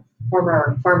a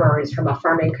former farmer, he's from a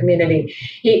farming community,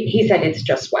 he said it's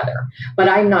just weather. But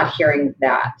I'm not hearing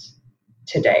that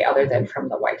today other than from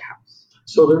the White House.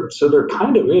 So there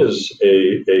kind of is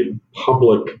a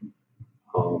public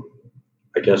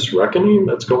reckoning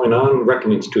that's going on.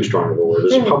 Reckoning's too strong of a word.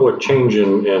 There's a public change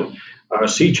and a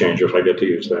sea change, if I get to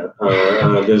use that.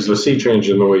 There's a sea change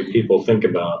in the way people think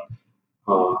about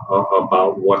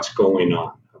what's going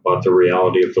on, about the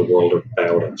reality of the world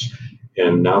about us.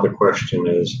 And now the question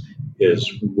is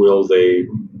will they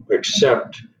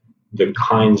accept the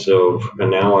kinds of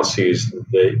analyses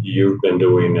that you've been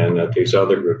doing and that these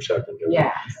other groups have been doing?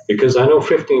 Yes. Because I know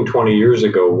 15, 20 years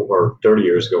ago or 30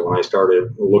 years ago when I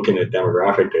started looking at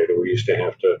demographic data, we used to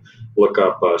have to look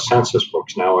up census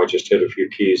books. Now I just hit a few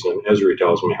keys and Esri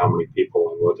tells me how many people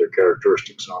and what their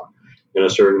characteristics are in a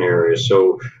certain area.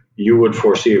 So you would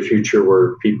foresee a future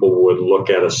where people would look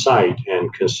at a site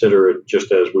and consider it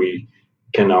just as we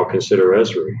can now consider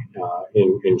Esri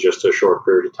in just a short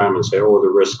period of time and say, oh, the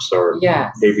risks are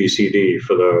A, B, C, D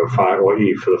for the 5, or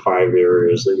E for the 5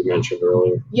 areas that you mentioned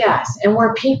earlier. Yes, and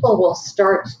where people will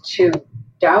start to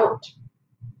doubt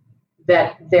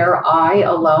that their eye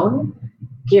alone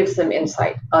gives them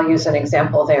insight. I'll use an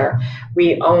example there.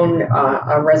 We own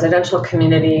a residential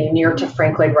community near to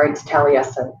Frank Lloyd Wright's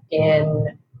Taliesin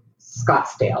in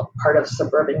Scottsdale, part of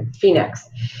suburban Phoenix.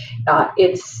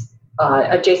 It's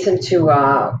adjacent to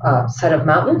a set of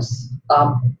mountains,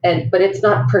 but it's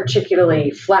not particularly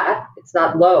flat. It's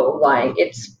not low lying.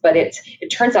 It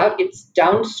turns out it's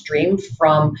downstream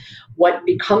from what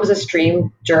becomes a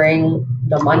stream during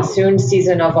the monsoon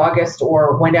season of August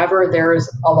or whenever there's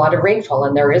a lot of rainfall,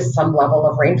 and there is some level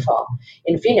of rainfall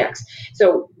in Phoenix.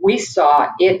 So we saw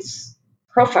its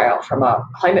profile from a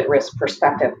climate risk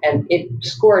perspective, and it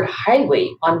scored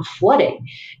highly on flooding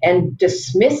and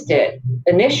dismissed it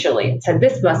initially and said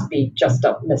this must be just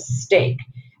a mistake.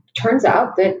 Turns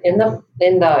out that in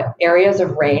the areas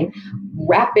of rain,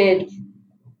 rapid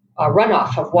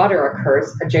runoff of water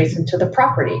occurs adjacent to the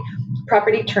property.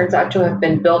 Property turns out to have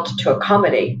been built to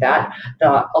accommodate that.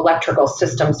 The electrical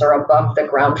systems are above the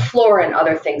ground floor and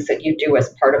other things that you do as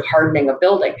part of hardening a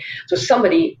building. So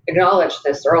somebody acknowledged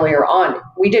this earlier on.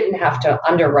 We didn't have to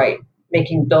underwrite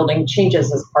making building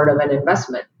changes as part of an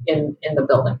investment in the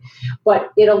building.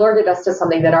 But it alerted us to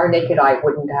something that our naked eye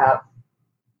wouldn't have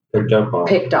picked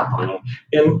up on.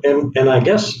 And I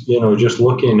guess, just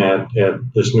looking at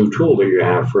this new tool that you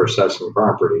have for assessing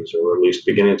properties, or at least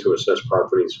beginning to assess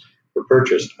properties for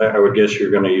purchase, I would guess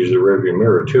you're going to use the rearview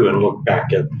mirror too and look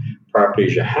back at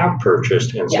properties you have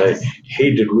purchased and say,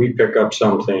 hey, did we pick up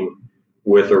something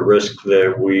with a risk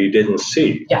that we didn't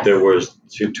see that was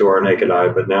to our naked eye,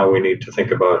 but now we need to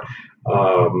think about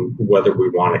whether we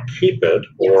want to keep it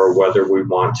or whether we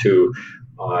want to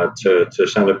to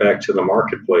send it back to the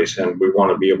marketplace, and we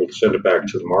want to be able to send it back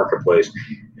to the marketplace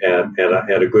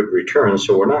at a good return.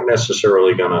 So we're not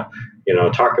necessarily going to,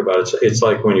 talk about it. It's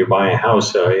like when you buy a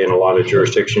house in a lot of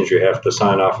jurisdictions, you have to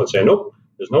sign off and say, nope,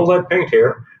 there's no lead paint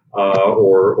here,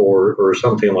 or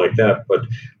something like that.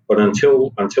 But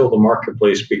until the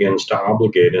marketplace begins to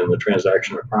obligate in the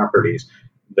transaction of properties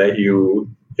that you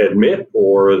admit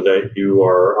or that you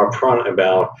are upfront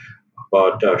about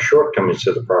shortcomings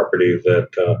to the property,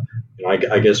 that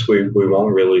I guess we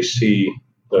won't really see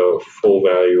the full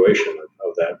valuation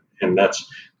of that. And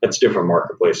that's different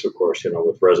marketplace, of course,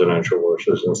 with residential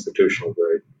versus institutional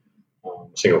grade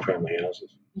single family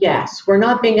houses. Yes, we're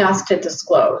not being asked to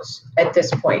disclose at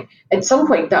this point. At some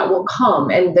point that will come,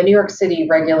 and the New York City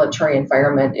regulatory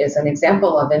environment is an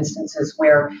example of instances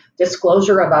where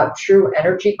disclosure about true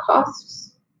energy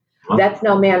costs, that's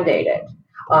now mandated.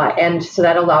 And so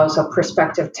that allows a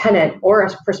prospective tenant or a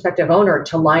prospective owner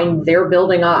to line their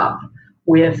building up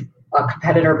with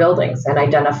competitor buildings and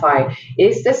identify,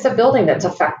 is this a building that's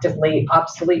effectively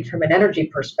obsolete from an energy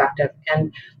perspective?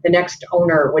 And the next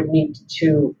owner would need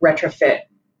to retrofit,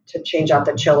 to change out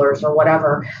the chillers or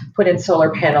whatever, put in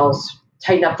solar panels,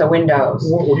 tighten up the windows.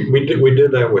 Well, we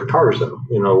did that with cars, though,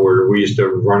 where we used to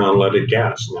run unleaded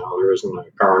gas. Now there isn't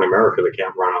a car in America that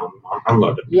can't run on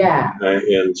unleaded. Yeah.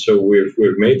 And so we've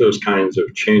made those kinds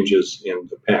of changes in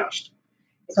the past.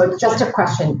 So it's just a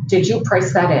question: did you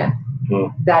price that in?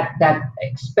 That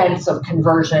expense of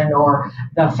conversion, or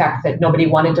the fact that nobody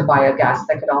wanted to buy a car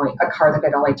that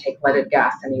could only take leaded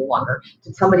gas any longer?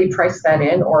 Did somebody price that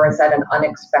in, or is that an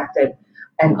unexpected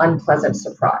and unpleasant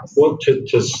surprise? Well,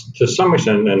 to some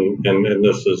extent, and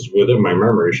this is within my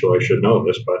memory, so I should know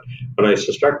this, but I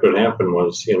suspect what happened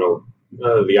was,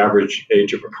 the average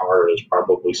age of a car is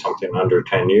probably something under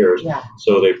 10 years. Yeah.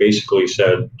 So they basically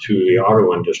said to the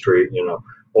auto industry,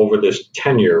 over this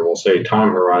 10-year, we'll say,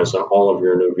 time horizon, all of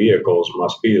your new vehicles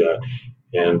must be that.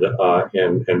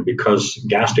 And because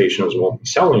gas stations won't be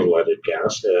selling leaded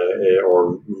gas,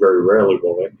 or very rarely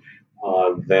will they,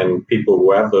 then people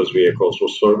who have those vehicles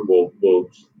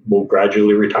will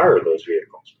gradually retire those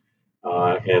vehicles.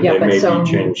 And they may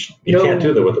be changed. You can't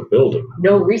do that with a building.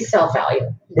 No resale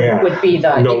value would be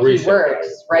the key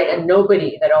words, right? And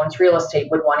nobody that owns real estate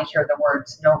would want to hear the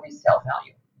words no resale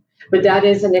value. But that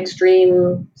is an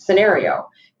extreme scenario.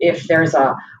 If there's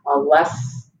a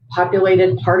less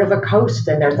populated part of a coast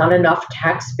and there's not enough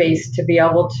tax base to be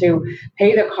able to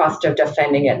pay the cost of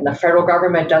defending it, and the federal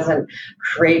government doesn't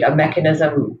create a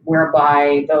mechanism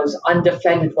whereby those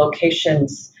undefended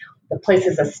locations, the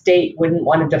places a state wouldn't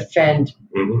want to defend,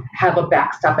 have a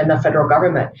backstop in the federal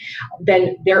government,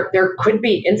 then there could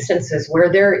be instances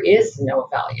where there is no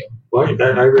value. Well,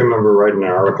 I remember writing an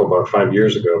article about 5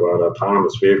 years ago about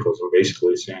autonomous vehicles, and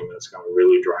basically saying that's going to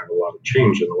really drive a lot of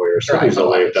change in the way our cities are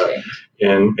laid out.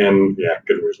 And yeah,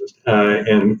 couldn't resist.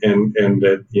 And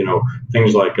that,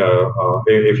 things like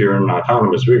if you're in an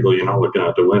autonomous vehicle, you're not looking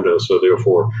out the window, so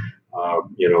therefore,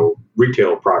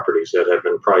 retail properties that have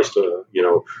been priced,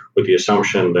 with the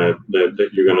assumption that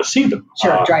you're going to see them.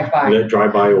 Drive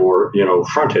by or,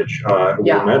 frontage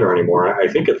won't matter anymore. I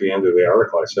think at the end of the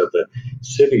article I said that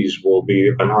cities will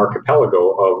be an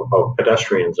archipelago of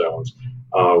pedestrian zones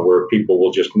where people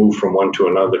will just move from one to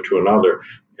another,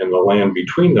 and the land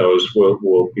between those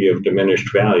will be of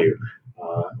diminished value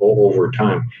over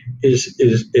time. Do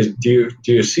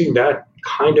you see that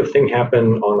kind of thing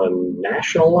happen on a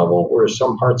national level, where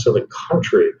some parts of the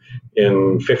country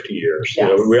in 50 years?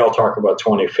 Yes. We all talk about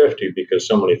 2050 because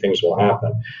so many things will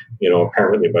happen.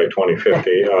 Apparently by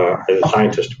 2050,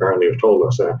 scientists apparently have told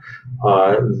us that.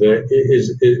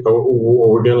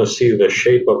 We're going to see the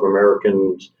shape of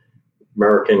American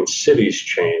cities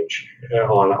change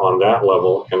on that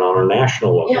level and on a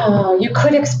national level. Yeah, you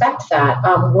could expect that.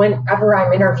 Whenever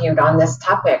I'm interviewed on this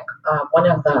topic, one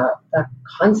of the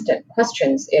constant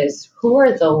questions is, who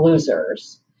are the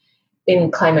losers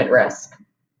in climate risk,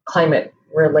 climate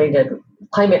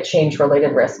change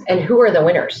related risk, and who are the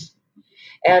winners?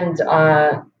 And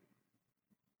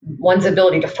one's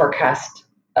ability to forecast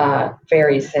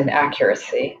varies in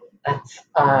accuracy.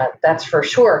 That's for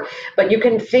sure. But you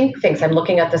can think things. I'm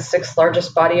looking at the 6th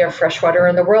largest body of freshwater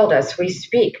in the world as we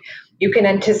speak. You can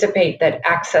anticipate that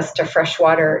access to fresh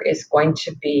water is going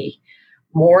to be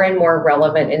more and more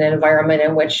relevant in an environment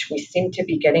in which we seem to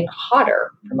be getting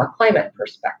hotter from a climate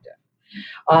perspective.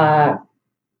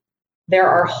 There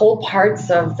are whole parts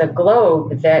of the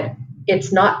globe that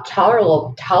it's not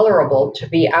tolerable to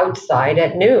be outside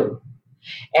at noon.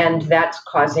 And that's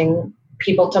causing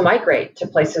people to migrate to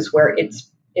places where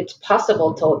it's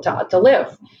possible to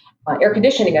live. Air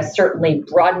conditioning has certainly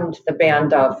broadened the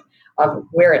band of of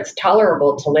where it's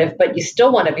tolerable to live, but you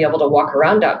still want to be able to walk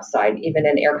around outside, even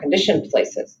in air-conditioned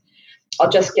places. I'll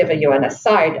just give you an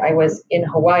aside. I was in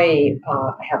Hawaii.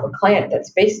 I have a client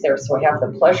that's based there, so I have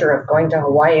the pleasure of going to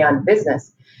Hawaii on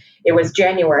business. It was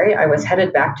January. I was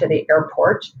headed back to the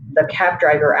airport. The cab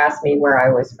driver asked me where I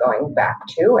was going back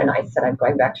to, and I said, I'm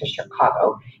going back to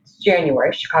Chicago. It's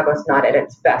January. Chicago's not at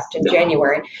its best in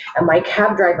January. And my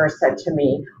cab driver said to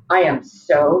me, I am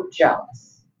so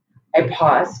jealous. I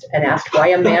paused and asked why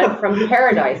a man from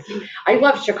paradise. I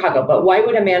love Chicago, but why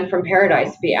would a man from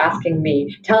paradise be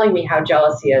telling me how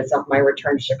jealous he is of my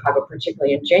return to Chicago,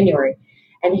 particularly in January?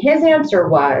 And his answer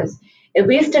was, at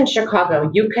least in Chicago,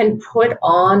 you can put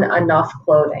on enough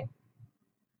clothing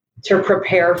to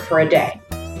prepare for a day.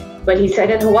 But he said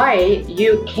in Hawaii,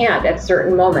 you can't at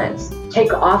certain moments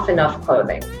take off enough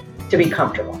clothing to be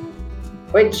comfortable,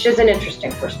 which is an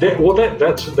interesting perspective. Well,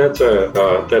 that's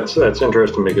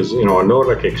interesting because a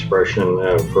Nordic expression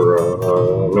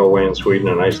for Norway and Sweden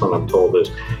and Iceland, I'm told,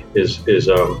 is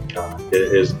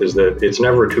that it's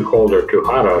never too cold or too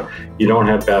hot. You don't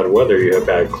have bad weather, you have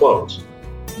bad clothes.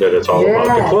 That it's all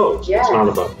about the clothes. Yes. It's not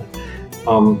about that.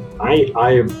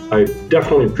 I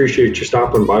definitely appreciate you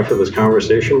stopping by for this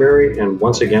conversation, Mary. And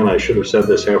once again, I should have said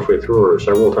this halfway through or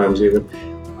several times even.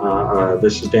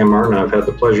 This is Dan Martin. I've had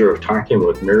the pleasure of talking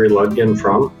with Mary Ludgin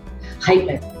from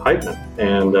Heitman,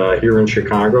 and here in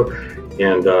Chicago.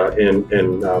 And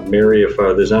Mary, if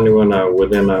there's anyone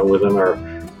within our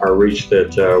reach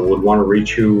that would want to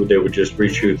reach you, they would just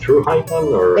reach you through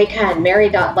Heitman, or they can.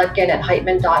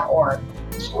 Mary.Ludgin@Heitman.org.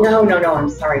 No, I'm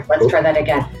sorry. Let's try that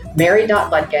again.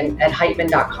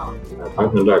 Mary.Ludgin@Heitman.com.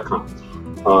 Heitman.com.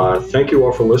 Thank you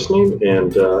all for listening,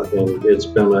 and it's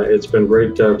been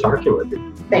great talking with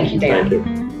you. Thank you, Dan. Thank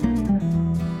you.